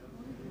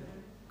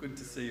Good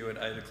to see you at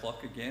 8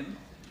 o'clock again.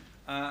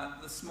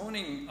 This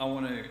morning I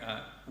want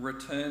to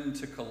return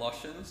to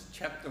Colossians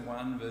chapter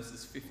 1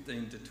 verses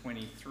 15 to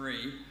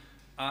 23.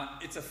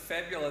 It's a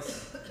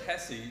fabulous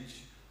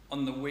passage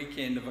on the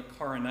weekend of a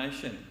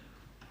coronation.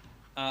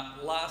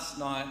 Last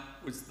night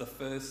was the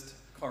first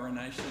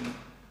coronation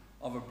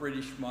of a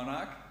British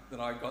monarch that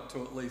I got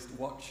to at least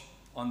watch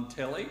on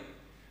telly.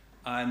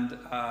 And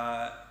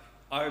I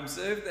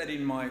observed that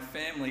in my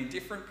family,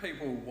 different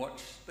people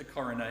watch the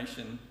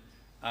coronation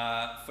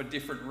for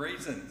different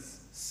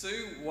reasons.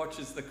 Sue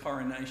watches the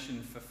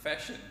coronation for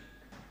fashion.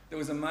 There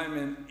was a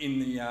moment in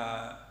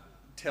the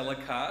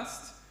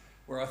telecast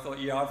where I thought,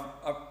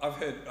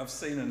 I've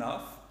seen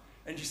enough.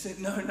 And she said,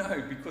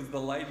 no, because the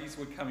ladies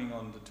were coming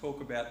on to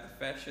talk about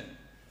the fashion.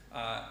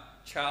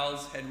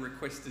 Charles had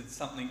requested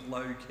something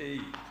low-key,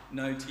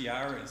 no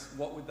tiaras.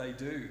 What would they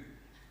do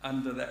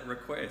under that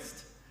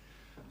request?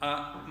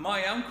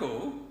 My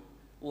uncle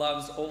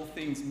loves all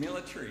things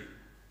military.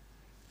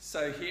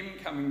 So him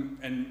coming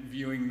and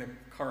viewing the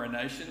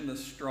coronation, the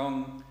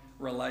strong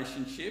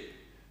relationship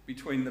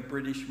between the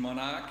British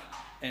monarch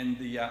and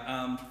the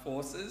armed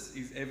forces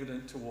is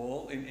evident to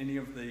all in any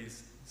of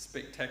these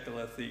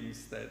spectacular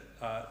things that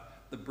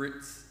the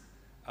Brits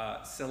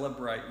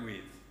celebrate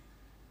with.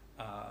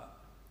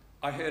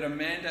 I heard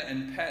Amanda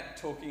and Pat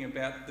talking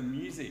about the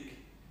music,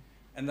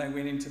 and they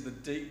went into the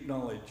deep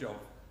knowledge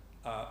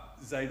of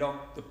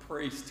Zadok the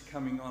priest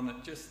coming on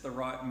at just the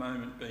right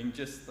moment, being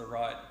just the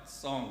right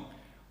song.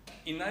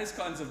 In those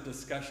kinds of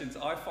discussions,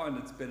 I find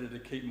it's better to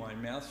keep my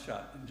mouth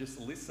shut and just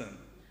listen.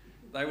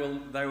 They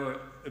were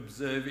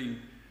observing.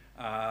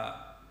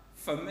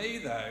 For me,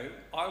 though,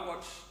 I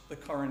watch the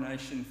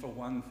coronation for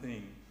one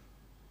thing: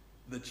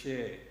 the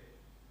chair.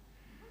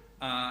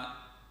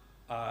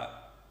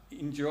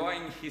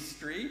 Enjoying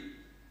history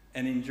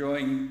and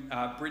enjoying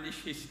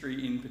British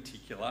history in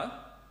particular,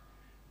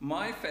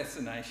 my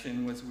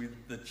fascination was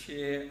with the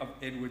chair of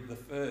Edward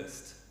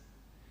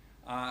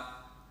I.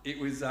 It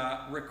was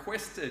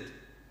requested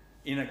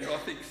in a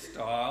Gothic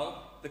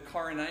style, the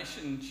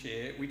coronation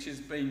chair, which has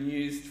been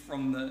used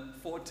from the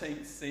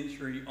 14th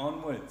century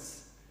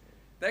onwards.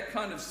 That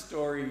kind of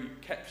story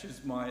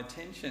captures my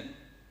attention.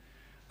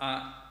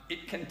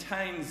 It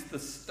contains the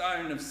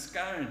stone of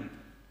Scone,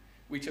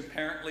 which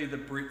apparently the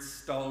Brits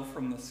stole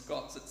from the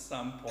Scots at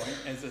some point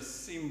as a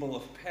symbol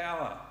of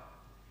power.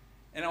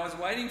 And I was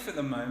waiting for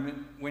the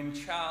moment when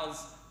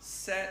Charles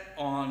sat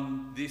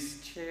on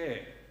this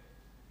chair,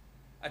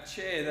 a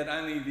chair that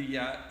only the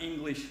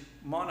English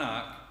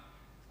monarch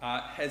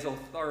has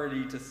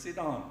authority to sit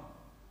on.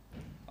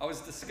 I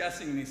was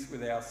discussing this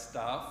with our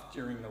staff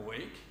during the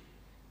week,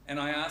 and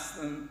I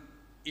asked them,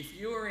 if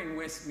you were in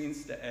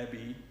Westminster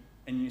Abbey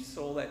and you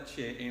saw that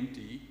chair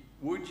empty,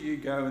 would you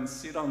go and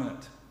sit on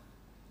it?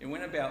 It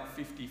went about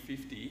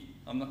 50-50.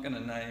 I'm not going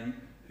to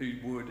name who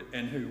would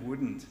and who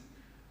wouldn't.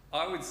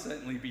 I would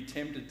certainly be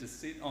tempted to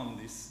sit on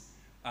this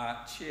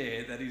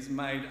chair that is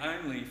made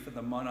only for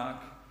the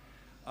monarch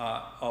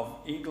of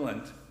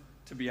England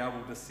to be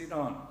able to sit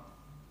on.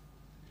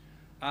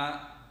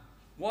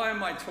 Why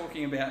am I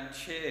talking about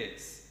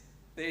chairs?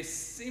 They're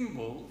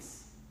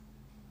symbols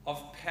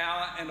of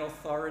power and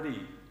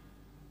authority.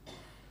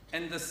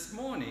 And this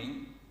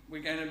morning,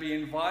 we're going to be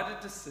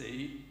invited to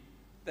see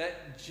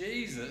that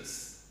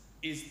Jesus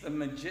is the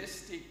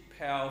majestic,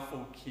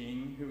 powerful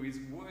King who is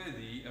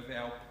worthy of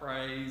our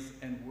praise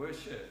and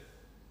worship.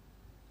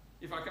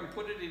 If I can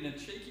put it in a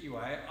cheeky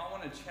way, I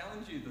want to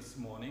challenge you this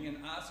morning and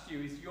ask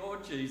you, is your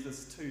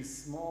Jesus too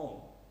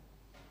small?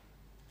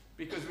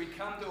 Because we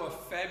come to a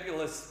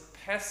fabulous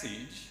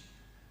passage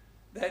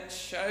that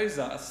shows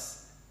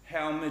us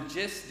how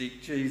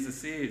majestic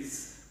Jesus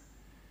is.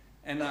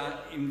 And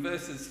in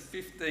verses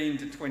 15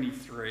 to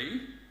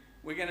 23,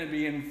 we're going to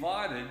be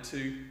invited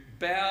to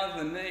bow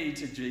the knee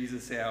to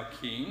Jesus, our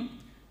King,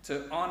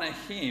 to honour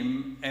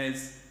him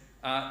as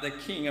the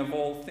King of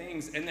all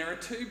things. And there are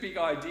two big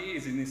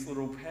ideas in this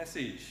little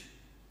passage.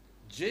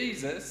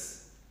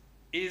 Jesus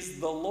is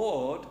the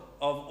Lord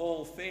of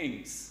all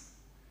things.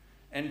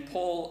 And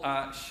Paul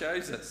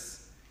shows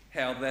us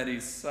how that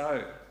is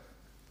so.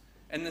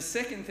 And the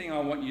second thing I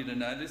want you to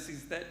notice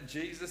is that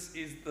Jesus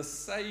is the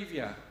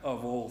Saviour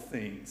of all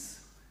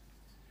things.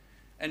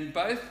 And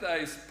both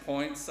those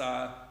points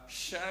are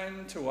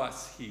shown to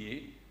us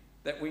here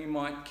that we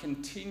might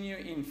continue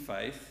in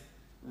faith,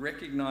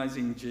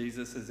 recognising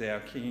Jesus as our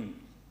King.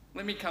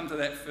 Let me come to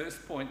that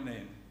first point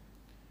then.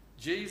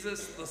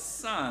 Jesus the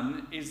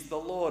Son is the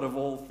Lord of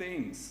all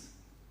things.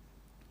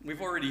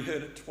 We've already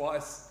heard it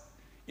twice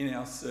in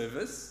our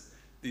service,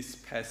 this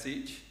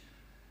passage.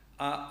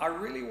 I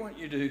really want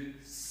you to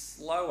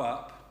slow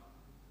up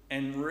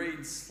and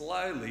read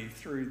slowly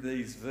through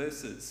these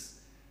verses,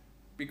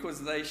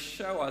 because they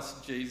show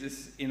us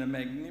Jesus in a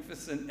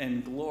magnificent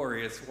and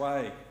glorious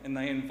way, and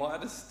they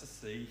invite us to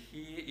see,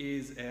 here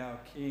is our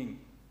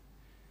King.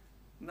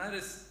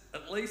 Notice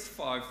at least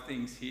 5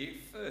 things here.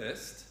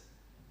 First,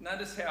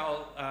 notice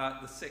how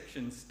the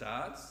section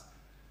starts.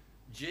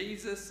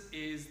 Jesus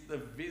is the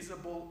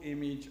visible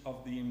image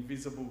of the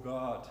invisible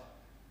God.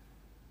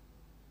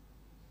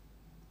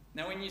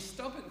 Now, when you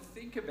stop and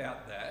think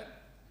about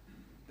that,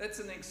 that's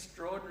an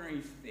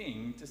extraordinary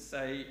thing to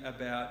say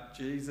about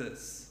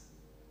Jesus.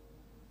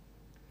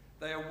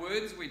 They are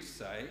words which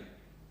say,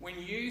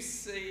 when you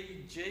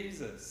see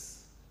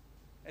Jesus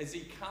as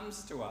he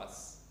comes to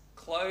us,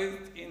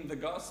 clothed in the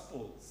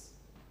Gospels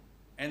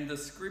and the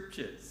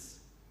Scriptures,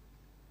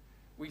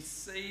 we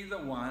see the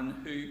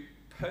one who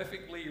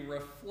perfectly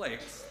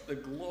reflects the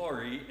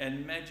glory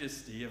and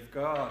majesty of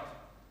God.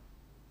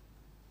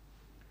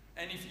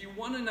 And if you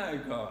want to know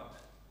God,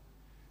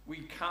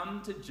 we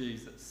come to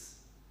Jesus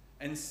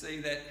and see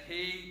that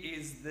he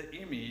is the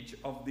image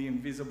of the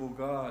invisible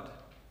God.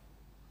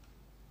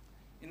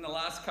 In the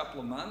last couple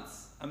of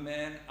months, a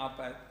man up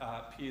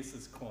at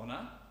Pierce's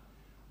Corner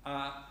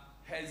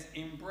has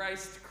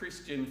embraced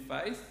Christian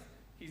faith.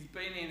 He's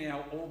been in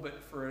our orbit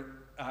for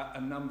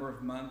a number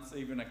of months,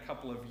 even a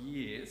couple of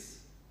years.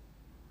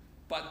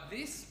 But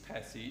this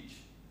passage,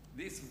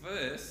 this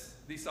verse,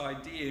 this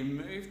idea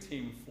moved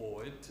him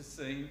forward to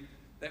see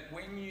that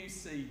when you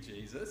see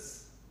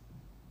Jesus,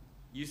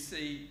 you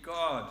see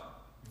God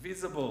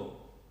visible.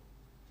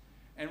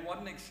 And what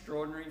an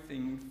extraordinary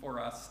thing for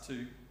us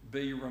to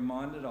be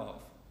reminded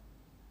of.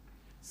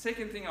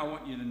 Second thing I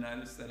want you to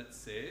notice that it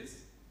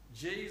says,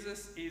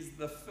 Jesus is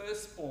the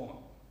firstborn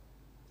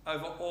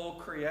over all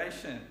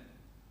creation.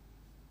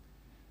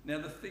 Now,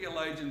 the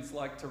theologians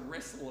like to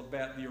wrestle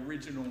about the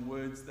original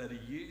words that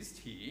are used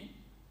here,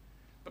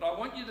 but I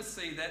want you to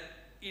see that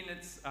in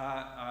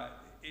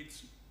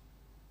its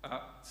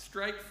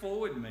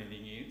straightforward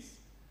meaning is,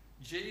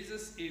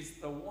 Jesus is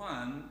the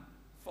one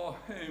for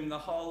whom the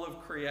whole of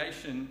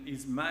creation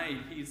is made.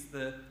 He's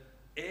the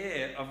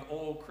heir of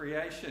all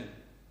creation.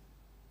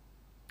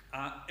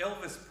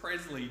 Elvis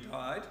Presley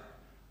died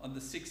on the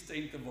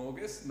 16th of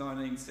August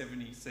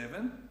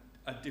 1977,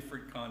 a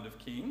different kind of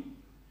king.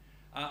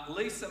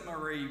 Lisa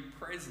Marie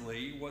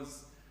Presley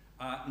was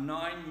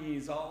 9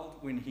 years old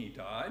when he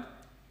died.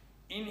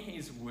 In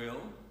his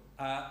will,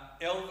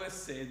 Elvis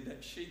said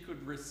that she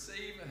could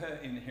receive her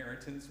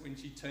inheritance when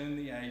she turned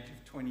the age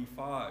of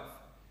 25.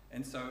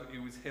 And so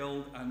it was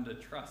held under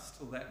trust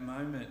till that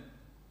moment.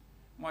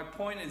 My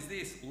point is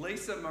this: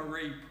 Lisa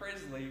Marie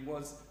Presley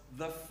was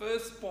the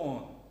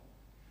firstborn,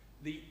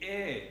 the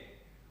heir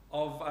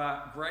of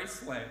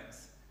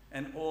Gracelands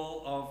and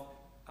all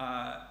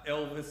of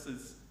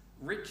Elvis's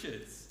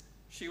riches.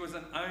 She was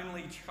an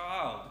only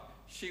child.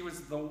 She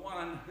was the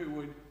one who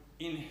would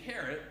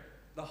inherit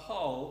the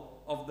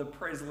whole of the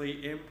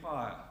Presley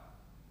empire.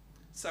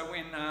 So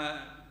when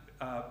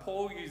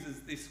Paul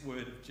uses this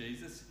word of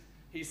Jesus,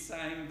 he's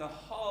saying the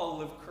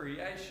whole of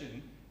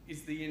creation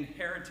is the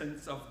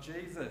inheritance of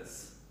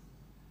Jesus.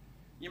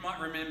 You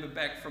might remember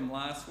back from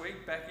last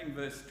week, back in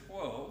verse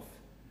 12,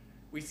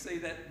 we see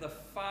that the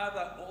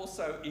Father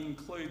also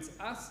includes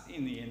us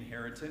in the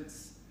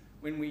inheritance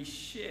when we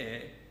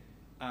share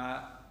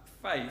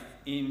faith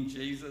in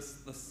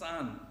Jesus the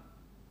Son.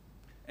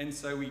 And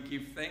so we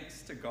give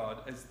thanks to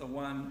God as the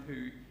one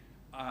who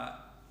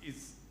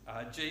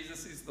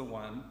Jesus is the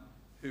one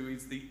who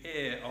is the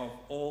heir of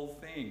all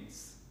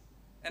things.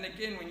 And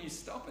again, when you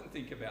stop and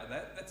think about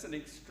that, that's an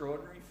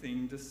extraordinary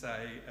thing to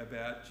say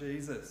about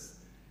Jesus.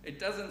 It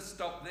doesn't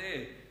stop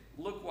there.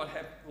 Look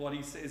what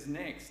he says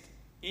next.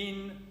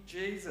 In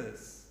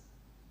Jesus,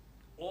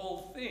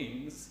 all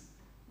things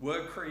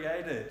were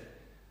created.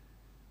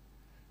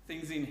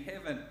 Things in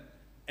heaven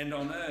and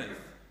on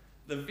earth,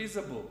 the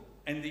visible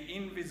and the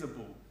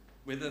invisible,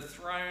 whether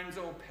thrones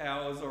or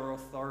powers or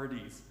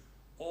authorities,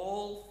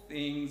 all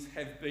things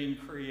have been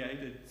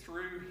created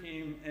through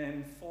him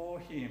and for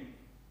him.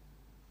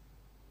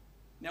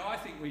 Now, I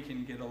think we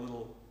can get a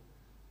little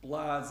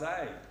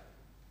blasé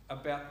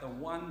about the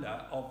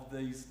wonder of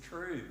these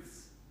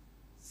truths.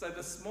 So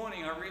this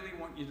morning, I really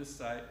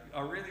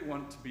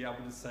want to be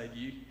able to say to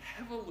you,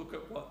 have a look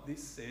at what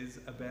this says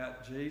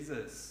about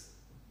Jesus.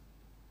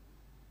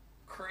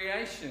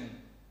 Creation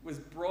was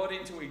brought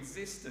into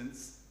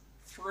existence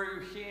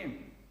through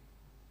him.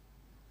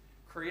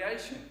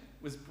 Creation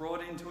was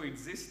brought into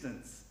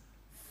existence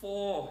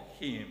for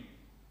him.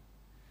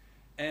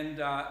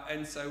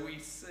 And so we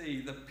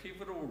see the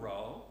pivotal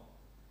role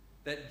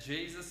that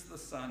Jesus the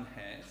Son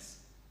has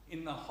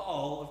in the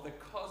whole of the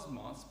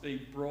cosmos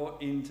being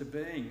brought into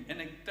being. And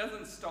it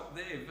doesn't stop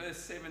there. Verse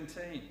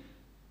 17.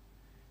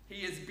 He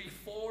is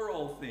before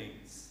all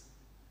things,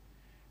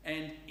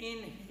 and in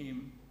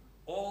him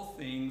all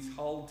things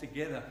hold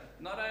together.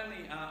 Not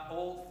only are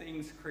all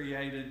things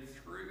created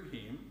through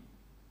him,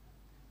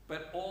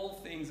 but all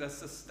things are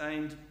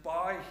sustained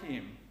by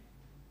him.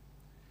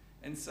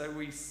 And so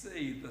we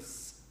see the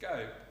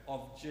scope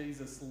of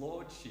Jesus'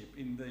 lordship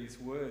in these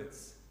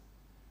words.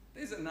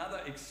 There's another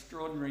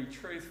extraordinary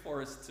truth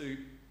for us to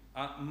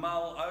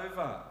mull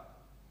over.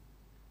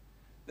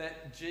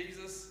 That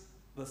Jesus,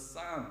 the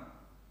Son,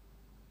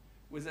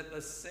 was at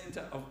the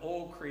centre of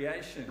all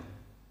creation.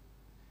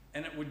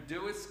 And it would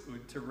do us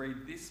good to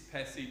read this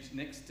passage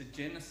next to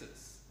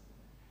Genesis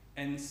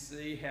and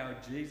see how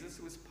Jesus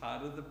was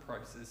part of the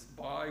process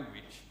by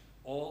which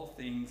all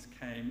things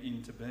came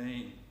into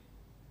being.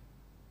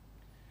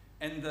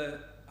 And the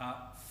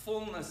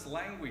fullness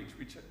language,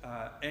 which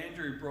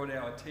Andrew brought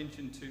our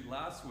attention to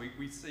last week,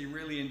 we see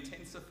really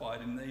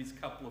intensified in these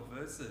couple of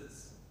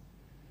verses.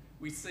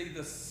 We see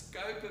the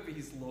scope of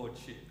his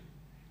lordship.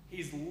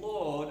 He's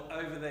Lord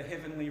over the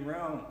heavenly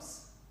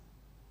realms.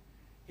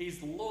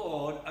 He's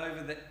Lord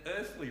over the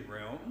earthly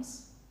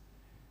realms.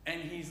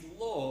 And he's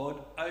Lord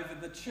over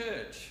the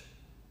church.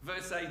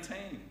 Verse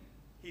 18,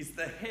 he's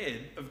the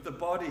head of the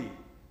body,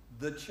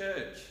 the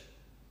church.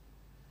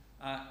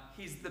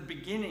 He's the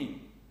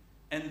beginning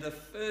and the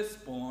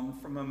firstborn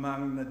from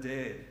among the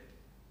dead.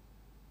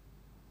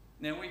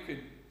 Now we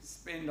could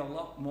spend a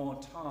lot more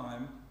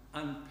time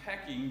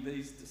unpacking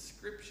these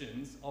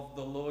descriptions of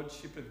the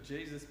lordship of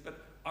Jesus,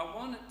 but I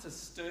want it to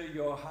stir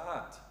your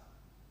heart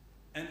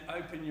and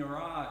open your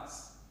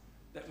eyes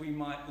that we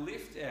might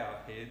lift our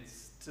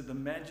heads to the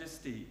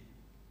majesty.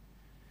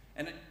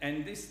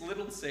 And this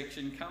little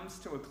section comes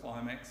to a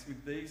climax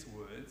with these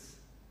words,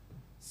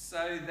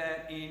 so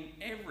that in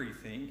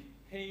everything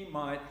he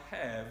might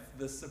have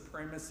the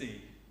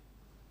supremacy.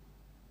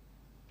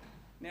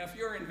 Now, if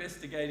you're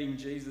investigating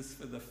Jesus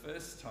for the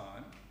first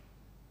time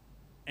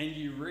and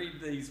you read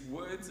these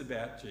words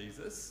about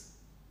Jesus,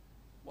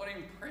 what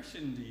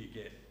impression do you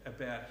get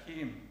about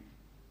him?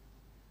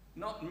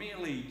 Not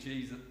merely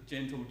Jesus,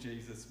 gentle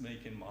Jesus,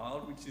 meek and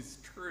mild, which is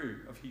true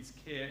of his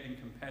care and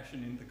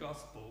compassion in the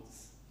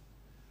Gospels,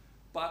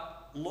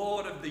 but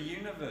Lord of the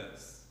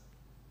universe,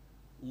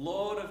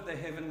 Lord of the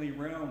heavenly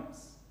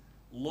realms,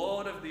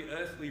 Lord of the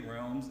earthly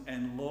realms,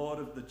 and Lord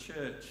of the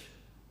church.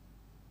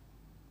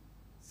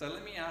 So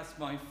let me ask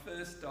my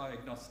first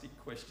diagnostic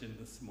question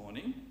this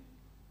morning.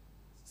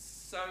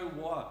 So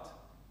what?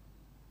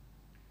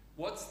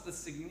 What's the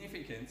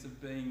significance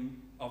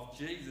of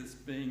Jesus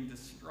being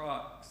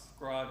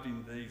described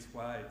in these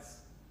ways?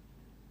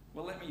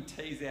 Well, let me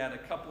tease out a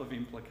couple of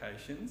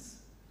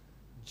implications.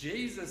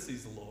 Jesus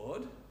is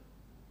Lord,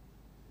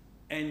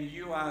 and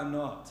you are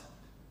not.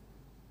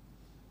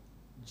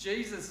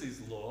 Jesus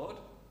is Lord,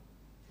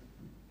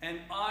 and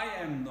I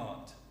am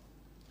not.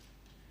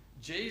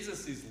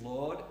 Jesus is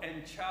Lord,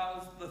 and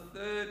Charles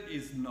III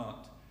is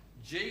not.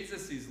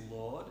 Jesus is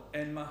Lord,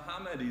 and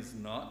Muhammad is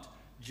not.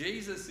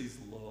 Jesus is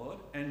Lord,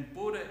 and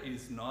Buddha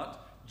is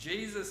not.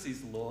 Jesus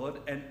is Lord,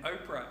 and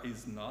Oprah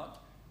is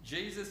not.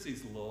 Jesus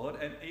is Lord,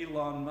 and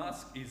Elon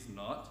Musk is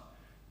not.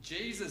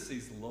 Jesus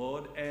is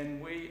Lord,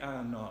 and we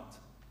are not.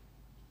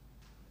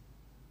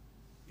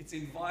 It's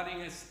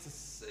inviting us to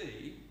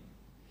see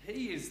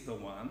he is the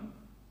one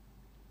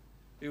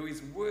who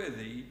is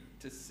worthy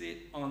to sit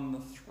on the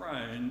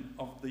throne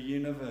of the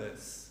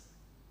universe.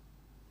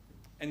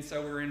 And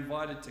so we're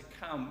invited to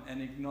come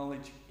and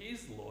acknowledge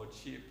his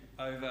lordship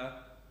over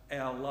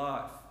our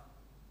life.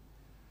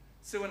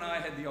 Sue and I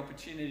had the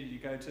opportunity to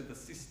go to the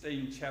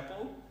Sistine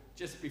Chapel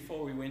just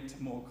before we went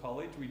to Moore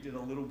College. We did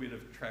a little bit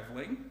of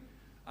travelling.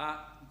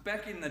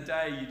 Back in the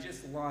day, you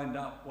just lined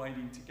up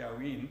waiting to go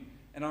in.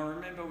 And I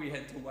remember we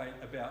had to wait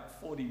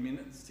about 40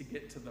 minutes to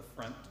get to the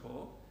front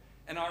door.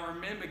 And I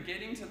remember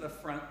getting to the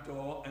front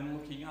door and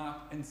looking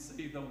up and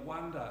see the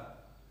wonder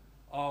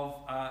of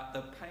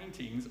the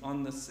paintings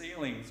on the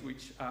ceilings,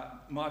 which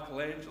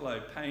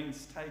Michelangelo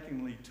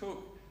painstakingly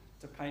took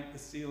to paint the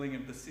ceiling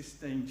of the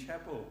Sistine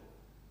Chapel.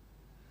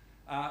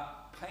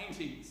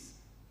 Paintings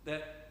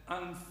that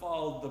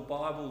unfold the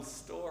Bible's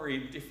story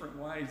in different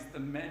ways, the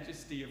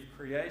majesty of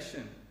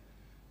creation,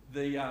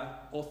 the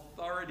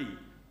authority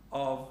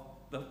of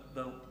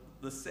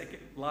the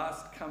second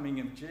last coming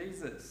of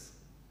Jesus.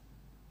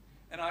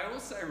 And I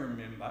also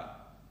remember,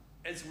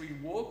 as we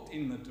walked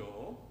in the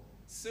door,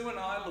 Sue and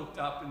I looked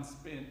up and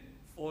spent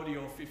 40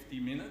 or 50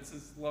 minutes,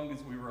 as long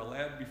as we were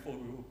allowed before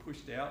we were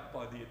pushed out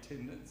by the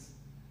attendants.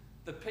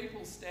 The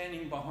people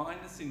standing behind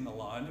us in the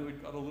line, who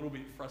had got a little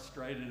bit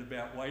frustrated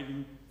about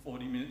waiting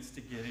 40 minutes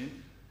to get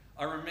in,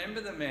 I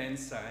remember the man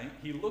saying,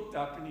 he looked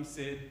up and he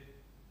said,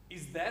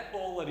 "Is that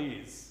all it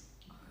is?"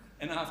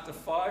 And after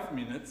 5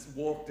 minutes,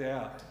 walked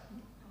out.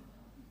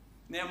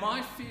 Now,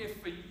 my fear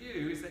for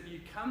you is that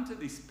you come to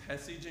this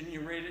passage and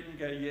you read it and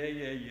go, yeah,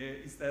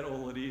 is that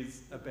all it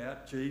is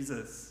about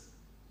Jesus?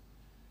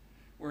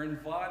 We're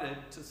invited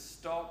to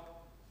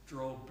stop,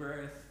 draw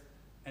breath,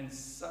 and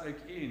soak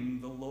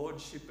in the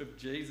lordship of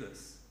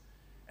Jesus.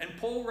 And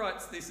Paul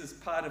writes this as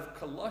part of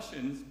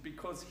Colossians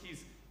because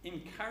he's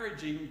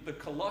encouraging the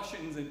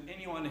Colossians and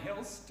anyone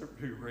else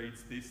who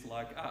reads this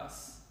like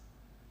us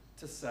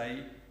to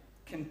say,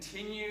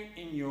 continue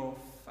in your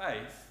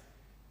faith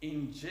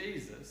in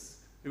Jesus,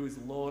 who is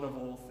Lord of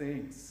all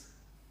things.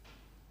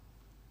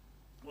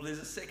 Well, there's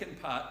a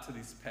second part to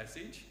this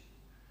passage.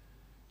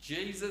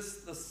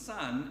 Jesus, the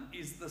Son,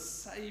 is the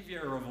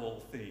Saviour of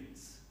all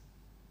things.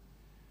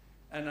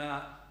 And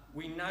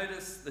we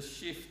notice the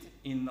shift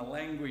in the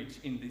language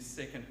in this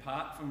second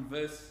part from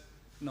verse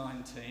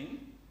 19.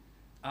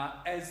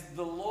 As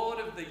the Lord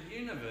of the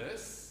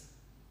universe,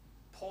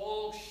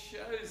 Paul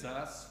shows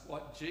us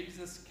what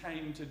Jesus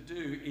came to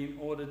do in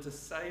order to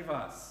save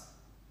us.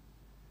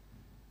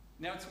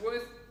 Now, it's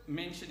worth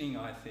mentioning,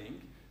 I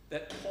think,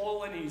 that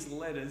Paul in his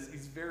letters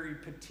is very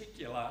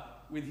particular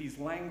with his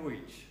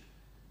language.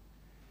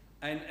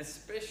 and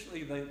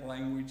especially the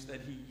language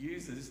that he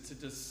uses to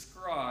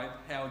describe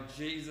how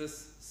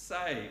Jesus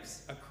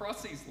saves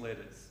across his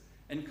letters.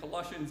 And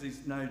Colossians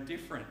is no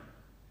different.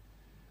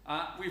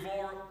 We've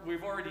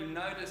already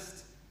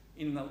noticed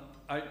in the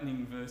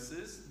opening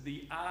verses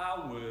the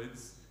R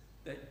words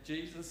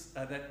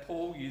that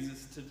Paul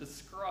uses to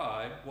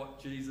describe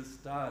what Jesus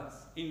does.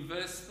 In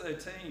verse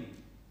 13,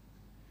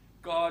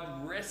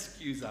 God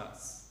rescues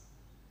us,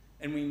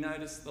 and we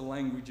notice the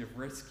language of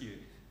rescue.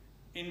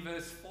 In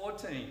verse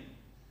 14,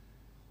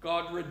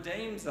 God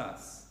redeems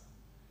us,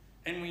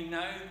 and we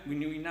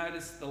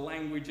notice the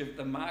language of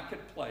the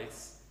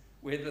marketplace,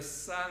 where the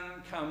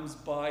Son comes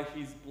by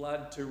his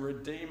blood to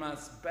redeem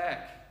us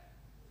back.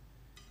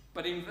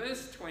 But in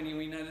verse 20,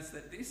 we notice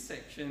that this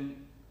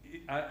section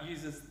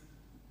uses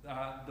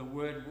the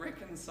word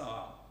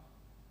reconcile,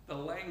 the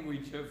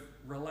language of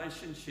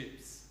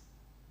relationships.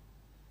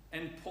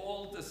 And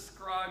Paul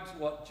describes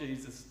what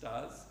Jesus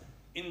does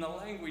in the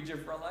language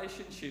of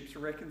relationships,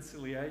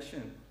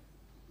 reconciliation.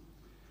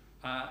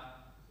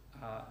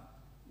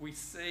 We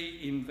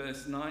see in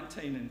verse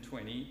 19 and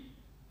 20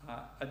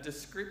 a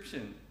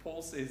description.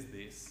 Paul says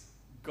this: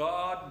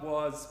 God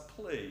was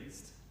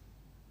pleased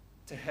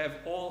to have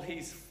all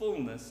his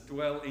fullness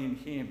dwell in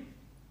him,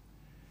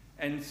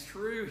 and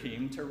through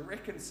him to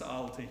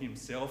reconcile to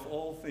himself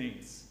all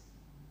things,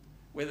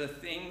 whether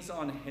things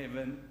on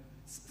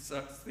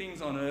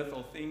earth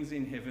or things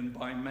in heaven,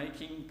 by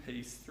making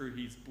peace through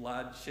his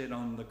blood shed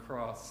on the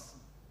cross.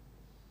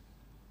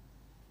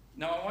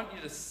 Now, I want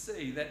you to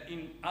see that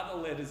in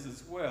other letters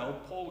as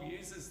well, Paul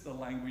uses the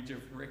language of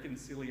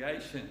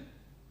reconciliation.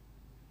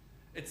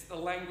 It's the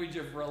language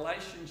of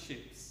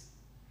relationships.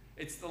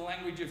 It's the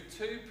language of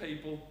two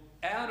people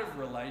out of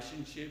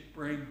relationship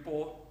being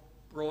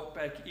brought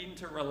back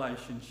into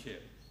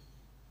relationship.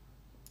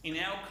 In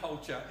our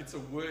culture, it's a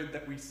word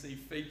that we see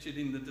featured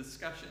in the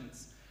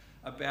discussions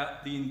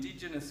about the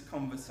Indigenous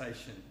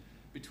conversation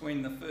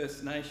between the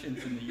First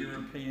Nations and the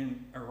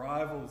European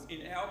arrivals.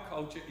 In our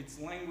culture, it's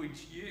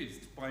language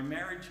used by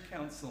marriage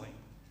counselling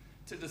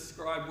to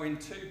describe when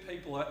two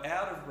people are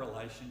out of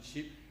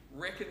relationship.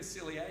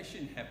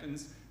 Reconciliation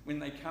happens when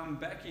they come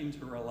back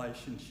into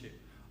relationship,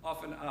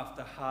 often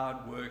after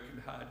hard work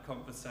and hard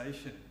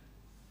conversation.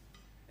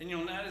 And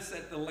you'll notice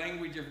that the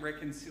language of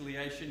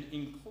reconciliation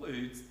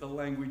includes the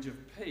language of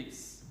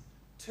peace.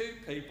 Two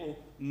people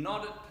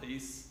not at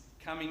peace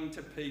coming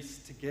to peace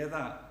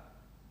together.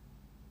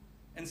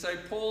 And so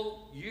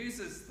Paul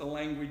uses the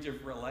language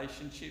of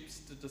relationships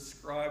to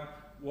describe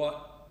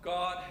what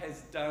God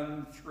has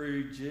done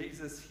through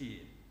Jesus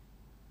here.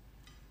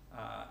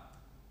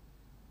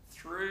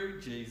 Through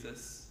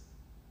Jesus,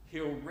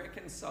 he'll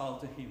reconcile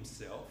to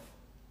himself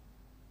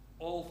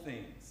all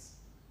things,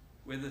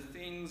 whether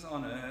things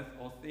on earth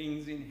or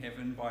things in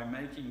heaven, by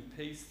making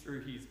peace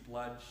through his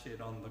blood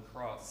shed on the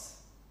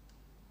cross.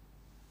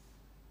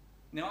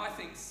 Now, I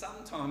think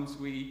sometimes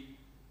we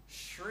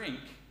shrink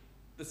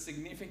the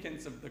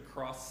significance of the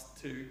cross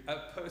to a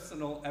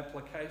personal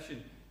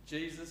application.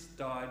 Jesus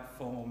died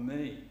for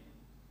me.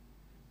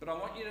 But I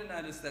want you to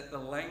notice that the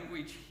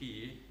language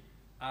here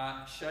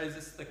shows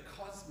us the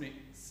cosmic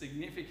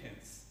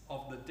significance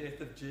of the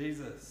death of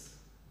Jesus.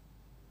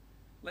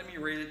 Let me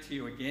read it to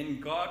you again.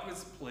 God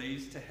was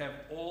pleased to have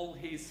all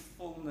his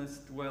fullness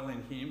dwell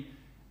in him,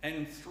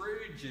 and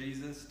through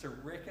Jesus to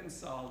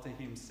reconcile to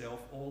himself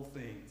all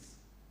things,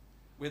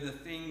 whether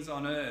things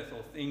on earth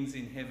or things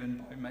in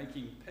heaven, by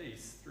making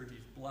peace through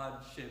his blood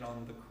shed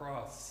on the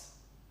cross.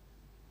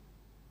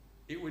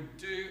 It would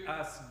do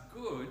us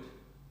good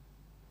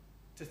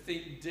to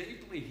think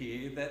deeply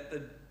here that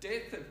the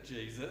death of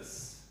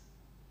Jesus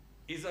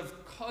is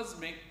of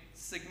cosmic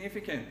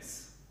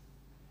significance.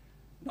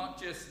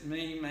 Not just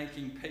me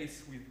making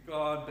peace with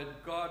God,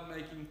 but God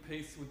making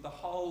peace with the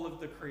whole of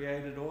the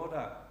created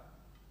order.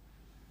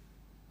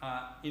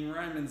 In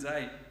Romans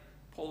 8,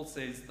 Paul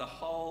says the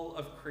whole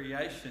of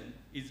creation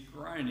is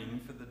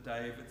groaning for the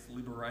day of its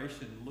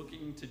liberation,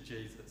 looking to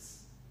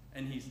Jesus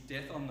and his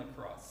death on the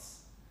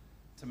cross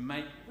to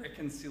make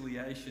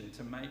reconciliation,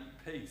 to make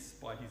peace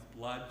by his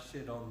blood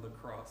shed on the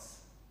cross.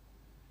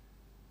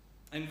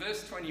 And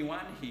verse 21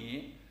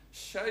 here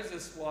shows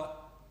us what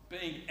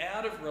being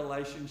out of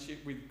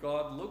relationship with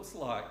God looks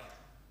like.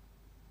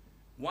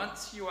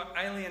 Once you are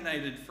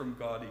alienated from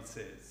God, he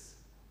says,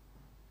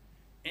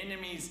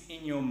 enemies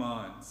in your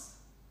minds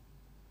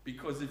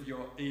because of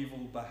your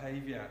evil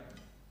behaviour.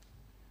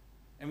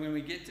 And when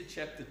we get to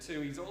chapter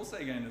 2, he's also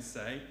going to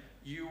say,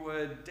 you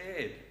were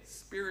dead,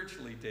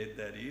 spiritually dead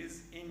that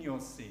is, in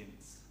your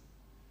sins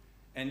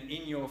and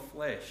in your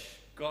flesh.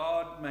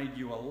 God made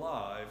you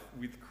alive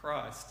with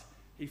Christ.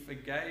 He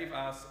forgave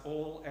us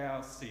all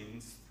our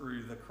sins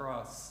through the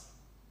cross.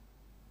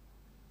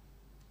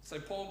 So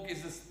Paul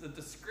gives us the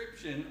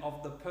description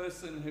of the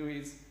person who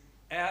is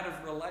out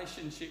of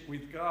relationship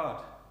with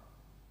God.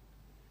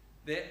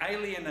 They're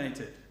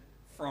alienated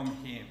from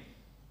him.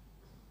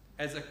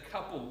 As a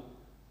couple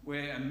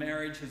where a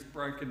marriage has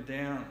broken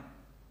down,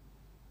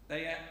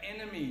 they are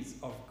enemies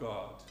of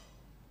God,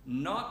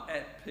 not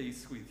at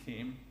peace with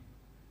him,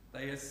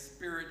 They are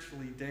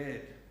spiritually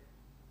dead.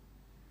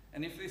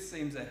 And if this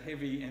seems a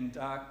heavy and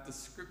dark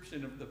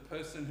description of the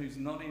person who's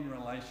not in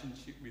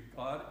relationship with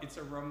God, it's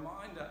a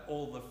reminder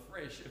all the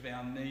fresh of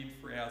our need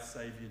for our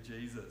Saviour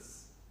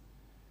Jesus.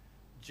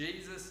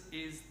 Jesus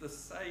is the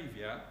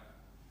Saviour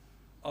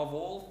of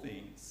all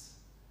things.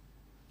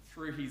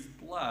 Through his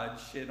blood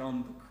shed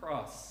on the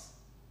cross,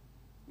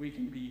 we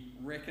can be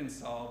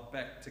reconciled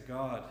back to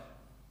God.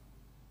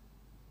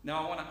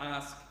 Now I want to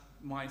ask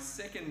my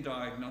second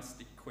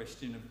diagnostic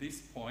question of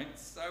this point.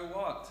 So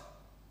what?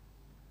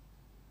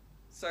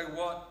 So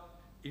what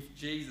if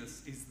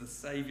Jesus is the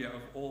Saviour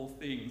of all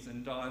things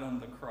and died on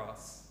the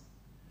cross?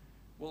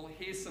 Well,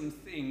 here's some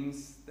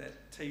things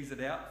that tease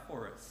it out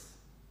for us.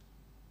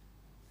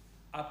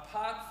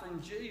 Apart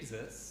from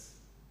Jesus,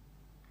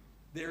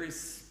 there is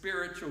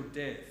spiritual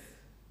death.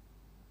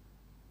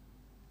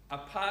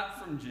 Apart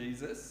from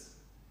Jesus,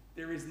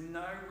 there is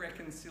no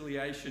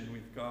reconciliation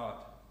with God.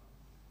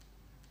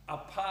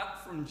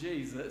 Apart from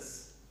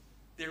Jesus,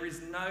 there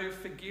is no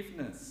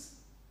forgiveness.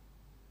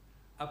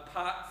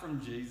 Apart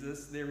from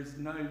Jesus, there is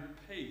no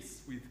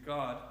peace with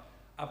God.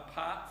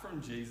 Apart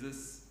from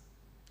Jesus,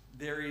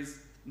 there is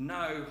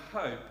no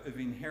hope of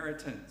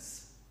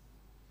inheritance.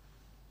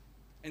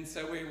 And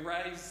so we're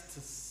raised to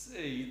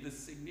see the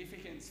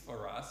significance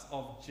for us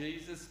of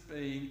Jesus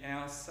being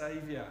our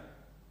Saviour.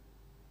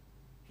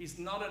 He's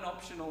not an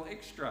optional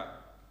extra,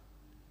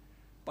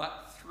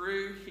 but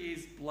through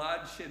his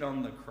blood shed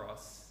on the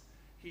cross,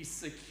 he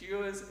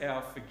secures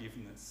our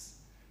forgiveness.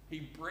 He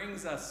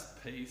brings us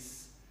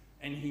peace,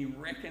 and he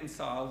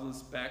reconciles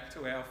us back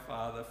to our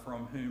Father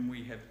from whom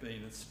we have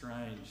been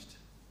estranged.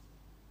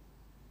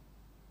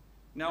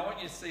 Now I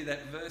want you to see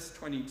that verse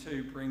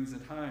 22 brings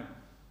it home.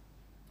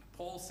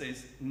 Paul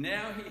says,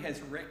 now he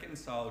has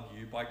reconciled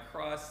you by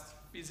Christ's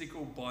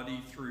physical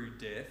body through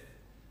death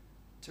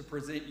to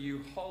present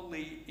you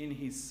wholly in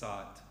his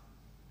sight,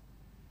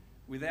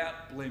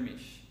 without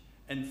blemish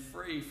and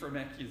free from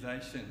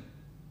accusation.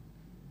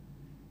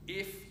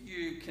 If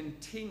you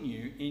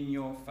continue in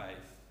your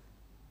faith,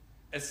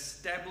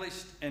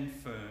 established and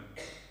firm,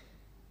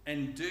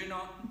 and do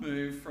not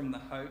move from the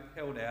hope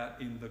held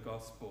out in the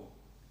gospel.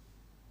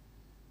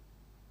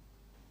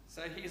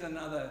 So here's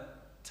another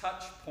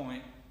touch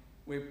point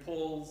where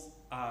Paul's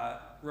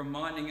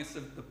reminding us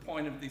of the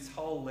point of this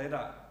whole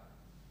letter.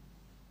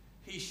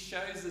 He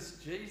shows us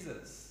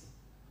Jesus,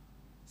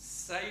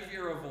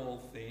 Saviour of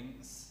all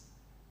things,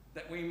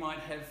 that we might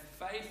have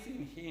faith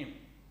in him,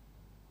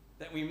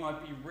 that we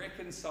might be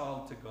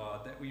reconciled to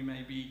God, that we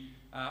may be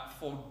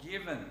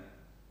forgiven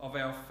of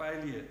our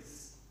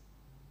failures,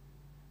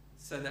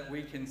 so that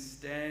we can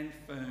stand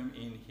firm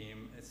in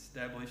him,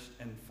 established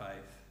in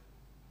faith.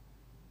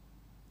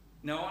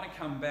 Now I want to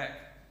come back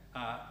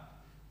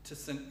to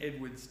St.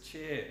 Edward's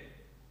chair.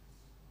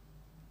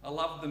 I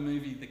love the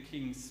movie The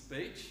King's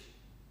Speech.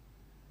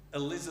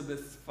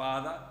 Elizabeth's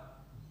father,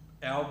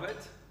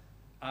 Albert,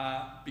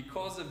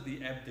 because of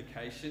the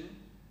abdication,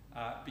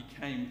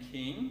 became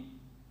king,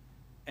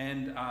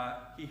 and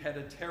he had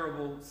a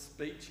terrible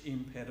speech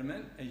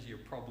impediment, as you're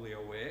probably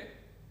aware.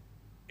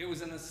 It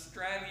was an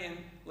Australian,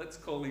 let's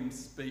call him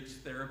speech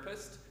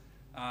therapist.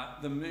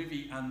 The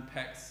movie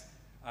unpacks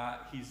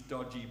his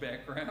dodgy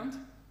background,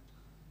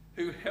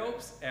 who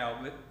helps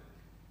Albert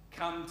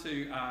come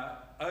to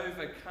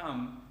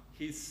overcome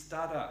his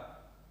stutter.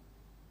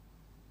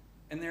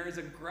 And there is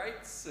a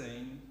great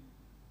scene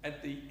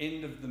at the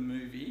end of the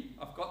movie.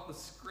 I've got the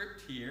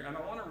script here, and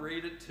I want to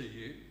read it to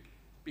you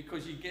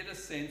because you get a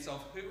sense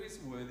of who is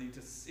worthy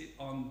to sit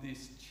on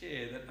this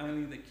chair that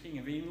only the King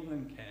of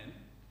England can.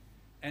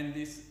 And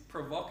this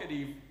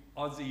provocative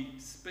Aussie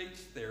speech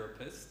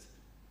therapist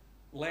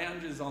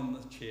lounges on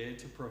the chair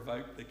to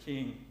provoke the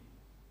king.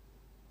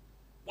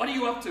 "What are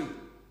you up to?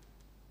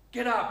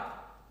 Get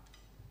up."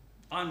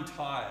 "I'm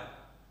tired,"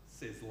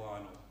 says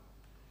Lionel.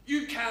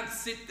 "You can't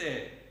sit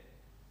there."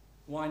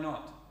 "Why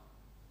not?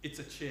 It's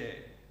a chair.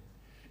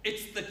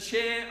 It's the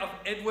chair of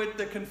Edward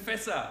the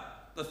Confessor,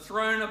 the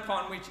throne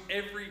upon which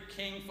every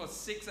king for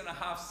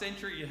 6.5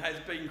 centuries has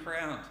been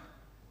crowned."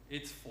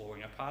 "It's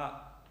falling apart,"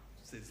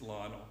 says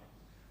Lionel.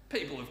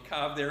 "People have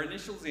carved their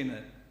initials in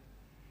it.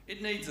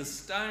 It needs a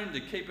stone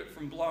to keep it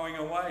from blowing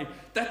away."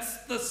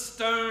 "That's the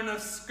stone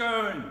of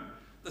Scone,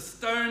 the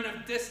stone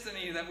of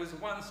destiny that was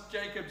once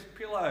Jacob's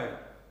pillow."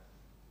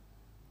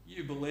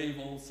 "You believe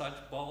all such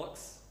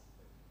bollocks.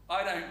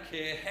 I don't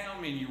care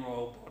how many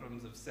royal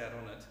bottoms have sat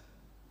on it.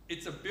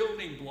 It's a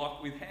building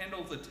block with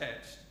handles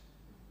attached.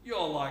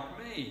 You're like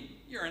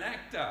me. You're an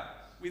actor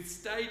with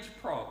stage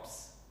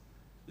props.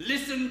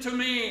 Listen to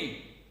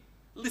me.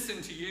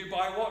 Listen to you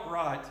by what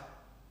right?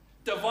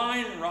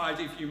 Divine right,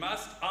 if you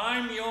must.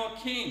 I'm your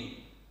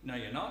king." "No,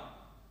 you're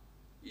not.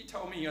 You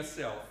told me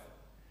yourself.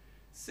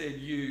 You said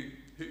you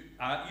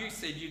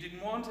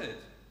didn't want it.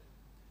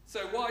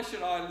 So why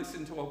should I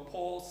listen to a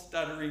poor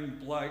stuttering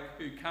bloke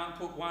who can't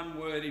put one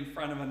word in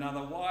front of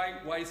another?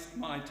 Why waste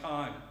my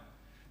time?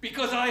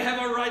 Because I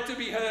have a right to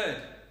be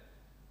heard.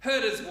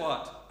 Heard as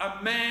what?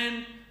 A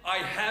man, I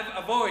have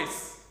a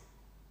voice.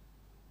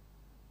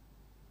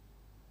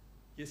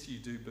 Yes, you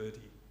do,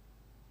 Bertie.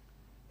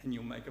 And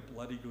you'll make a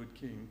bloody good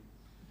king.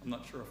 I'm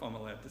not sure if I'm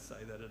allowed to say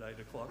that at 8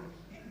 o'clock.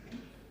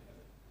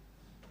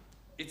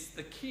 It's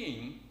the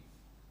king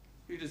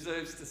who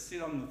deserves to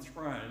sit on the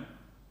throne,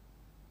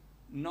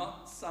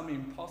 not some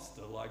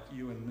imposter like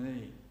you and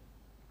me.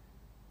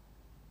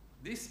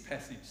 This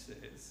passage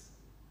says,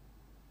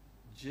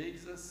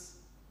 Jesus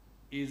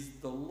is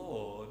the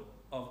Lord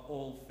of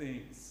all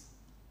things.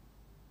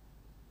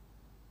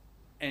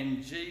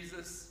 And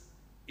Jesus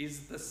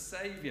is the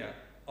Saviour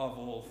of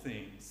all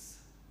things.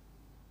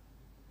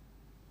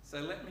 So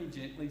let me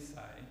gently say,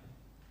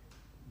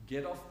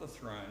 get off the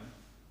throne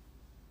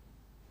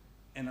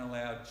and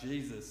allow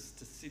Jesus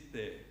to sit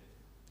there.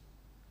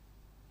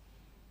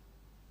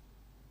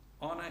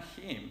 Honour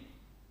him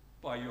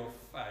by your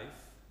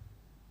faith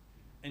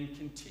and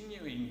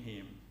continue in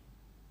him,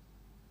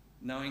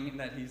 knowing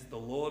that he's the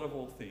Lord of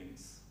all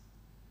things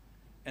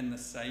and the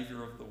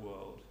Saviour of the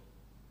world.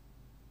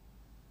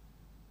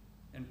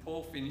 And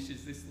Paul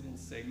finishes this little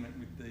segment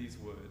with these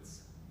words.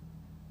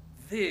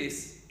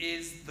 This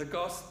is the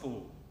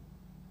gospel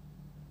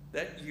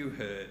that you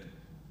heard,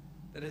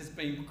 that has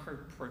been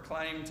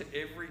proclaimed to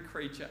every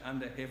creature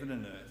under heaven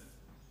and earth,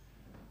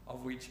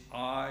 of which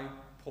I,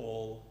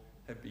 Paul,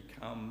 have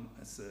become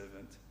a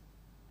servant.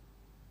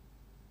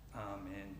 Amen.